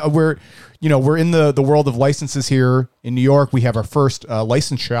 We're in the world of licenses here in New York. We have our first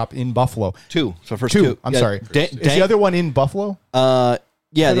license shop in Buffalo. Two. So first two. I'm sorry. Is the other one in Buffalo? The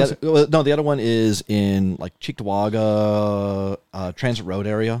other one is in like Cheektowaga, Transit Road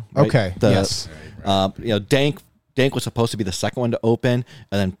area. Right? Okay. Yes. Dank was supposed to be the second one to open,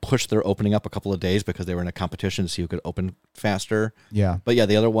 and then pushed their opening up a couple of days because they were in a competition to see who could open faster. Yeah. But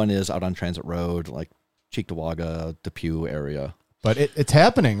the other one is out on Transit Road, like Cheektowaga, Depew area. But it's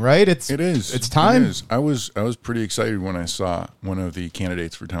happening, right? It is. It's time. It is. I was pretty excited when I saw one of the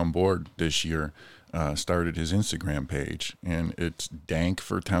candidates for town board this year started his Instagram page, and it's Dank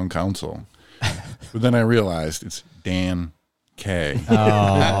for town council. But then I realized it's Dan K.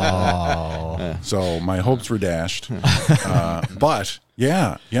 Oh. So my hopes were dashed. But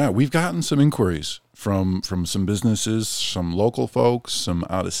we've gotten some inquiries from some businesses, some local folks, some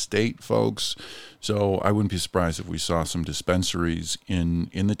out-of-state folks. So I wouldn't be surprised if we saw some dispensaries in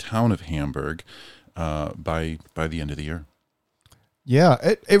the town of Hamburg by the end of the year. Yeah,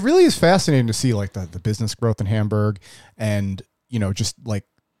 it really is fascinating to see like the business growth in Hamburg, and just like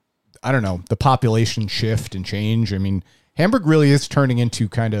the population shift and change. I mean, Hamburg really is turning into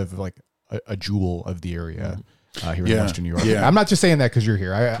kind of like a jewel of the area here in Western New York. Yeah. I'm not just saying that because you're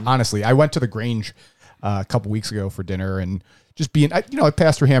here. I went to the Grange a couple weeks ago for dinner, and just I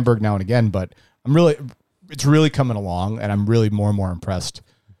pass through Hamburg now and again, but it's really coming along, and I'm really more and more impressed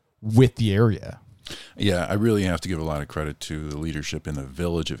with the area. Yeah, I really have to give a lot of credit to the leadership in the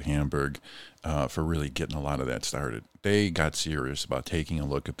village of Hamburg for really getting a lot of that started. They got serious about taking a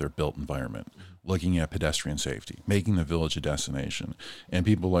look at their built environment, looking at pedestrian safety, making the village a destination. And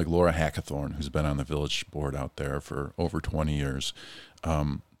people like Laura Hackathorn, who's been on the village board out there for over 20 years,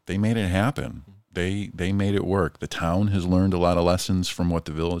 they made it happen. They made it work. The town has learned a lot of lessons from what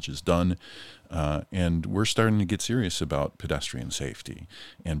the village has done. And we're starting to get serious about pedestrian safety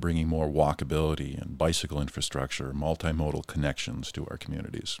and bringing more walkability and bicycle infrastructure, multimodal connections to our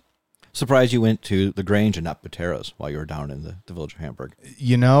communities. Surprised you went to the Grange and not Batera's while you were down in the village of Hamburg.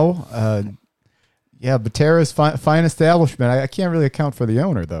 Batera's fine establishment. I can't really account for the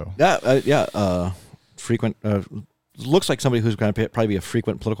owner, though. Frequent. Looks like somebody who's going to probably be a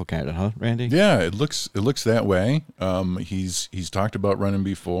frequent political candidate, huh, Randy? Yeah, it looks that way. He's talked about running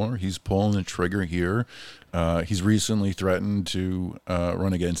before. He's pulling the trigger here. He's recently threatened to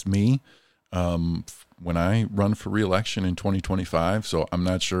run against me when I run for re-election in 2025. So I'm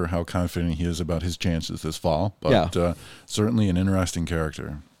not sure how confident he is about his chances this fall, but certainly an interesting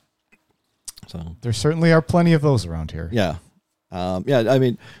character. So there certainly are plenty of those around here. Yeah. I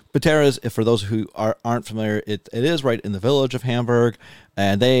mean, Batera's, for those who aren't familiar, it is right in the village of Hamburg,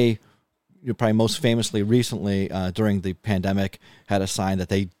 and they probably most famously recently during the pandemic had a sign that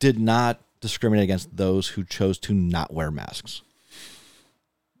they did not discriminate against those who chose to not wear masks.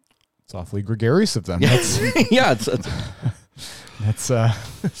 It's awfully gregarious of them. That's, Yeah, that's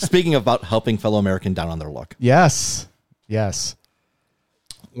speaking about helping fellow American down on their luck. yes.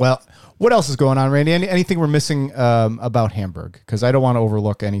 Well, what else is going on, Randy? Anything we're missing about Hamburg? Because I don't want to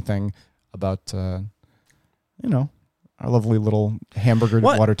overlook anything about, our lovely little hamburger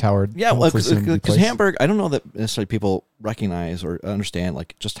water tower. Yeah, well, hopefully soon to be because placed. Hamburg, I don't know that necessarily people recognize or understand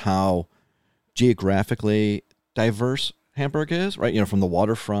like just how geographically diverse Hamburg is, right? From the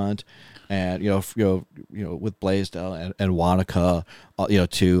waterfront, and with Blaisdell and Wanaka,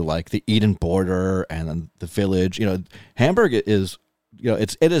 to like the Eden border and then the village. Hamburg is,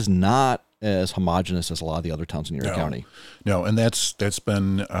 it is not as homogenous as a lot of the other towns in Erie County. No, and that's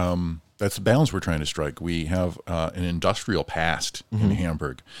been that's the balance we're trying to strike. We have an industrial past in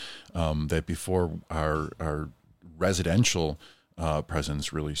Hamburg that before our residential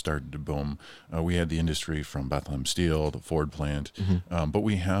presence really started to boom. We had the industry from Bethlehem Steel, the Ford plant, but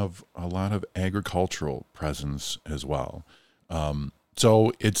we have a lot of agricultural presence as well.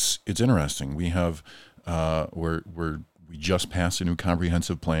 So it's interesting. We have we just passed a new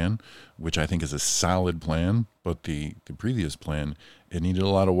comprehensive plan, which I think is a solid plan, but the previous plan, it needed a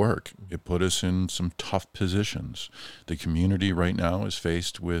lot of work. It put us in some tough positions. The community right now is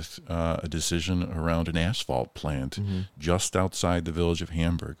faced with a decision around an asphalt plant just outside the village of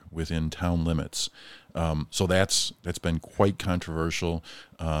Hamburg, within town limits. So that's been quite controversial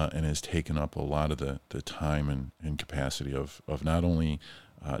and has taken up a lot of the time and capacity of not only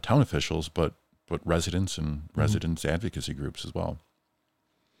town officials, but residents and residents advocacy groups as well.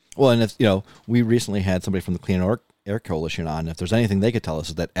 Well, and if we recently had somebody from the Clean Air Coalition on. If there's anything they could tell us,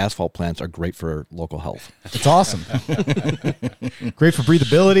 is that asphalt plants are great for local health. It's awesome. Great for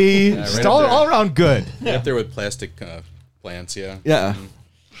breathability. Right Just up there. all around good. Right up there with plastic plants, yeah. Yeah.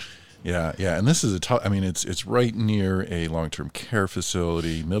 Yeah, and this is a tough. I mean, it's right near a long-term care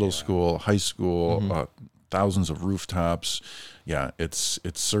facility, middle school, high school, thousands of rooftops. Yeah, it's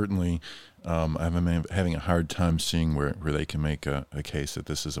certainly. I'm having a hard time seeing where they can make a case that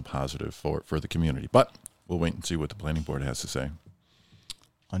this is a positive for the community. But we'll wait and see what the planning board has to say.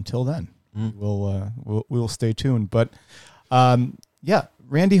 Until then, we'll stay tuned. But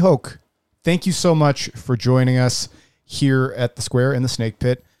Randy Hoak, thank you so much for joining us here at the Square in the Snake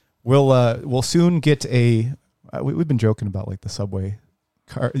Pit. We'll soon get a. We've been joking about like the Subway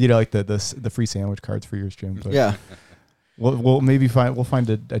card, like the free sandwich cards for years, Jim. But Yeah. We'll maybe find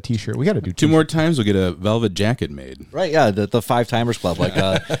a T-shirt. We got to do Two more times, we'll get a velvet jacket made. Right. Yeah. The Five Timers Club, like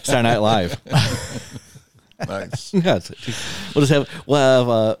Saturday Night Live. Nice. Yeah, we'll have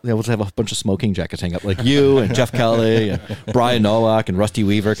a bunch of smoking jackets hang up, like you and Jeff Kelly and Brian Nowak and Rusty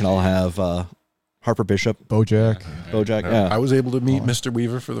Weaver can all have Harper Bishop, Bojack. Yeah. I was able to meet Mr.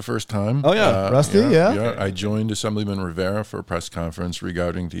 Weaver for the first time. Oh, yeah. Rusty, yeah. I joined Assemblyman Rivera for a press conference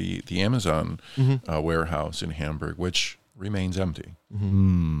regarding the Amazon warehouse in Hamburg, which remains empty.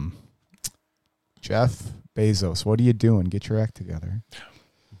 Jeff Bezos, what are you doing? Get your act together.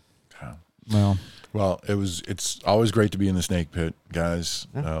 Yeah. Well, it's always great to be in the Snake Pit, guys.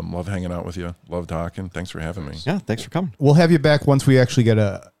 Love hanging out with you. Love talking. Thanks for having me. Yeah, thanks for coming. We'll have you back once we actually get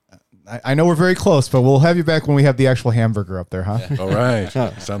I know we're very close, but we'll have you back when we have the actual hamburger up there, huh? All right.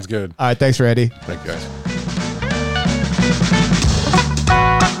 Sounds good. All right, thanks, Randy. Thank you, guys.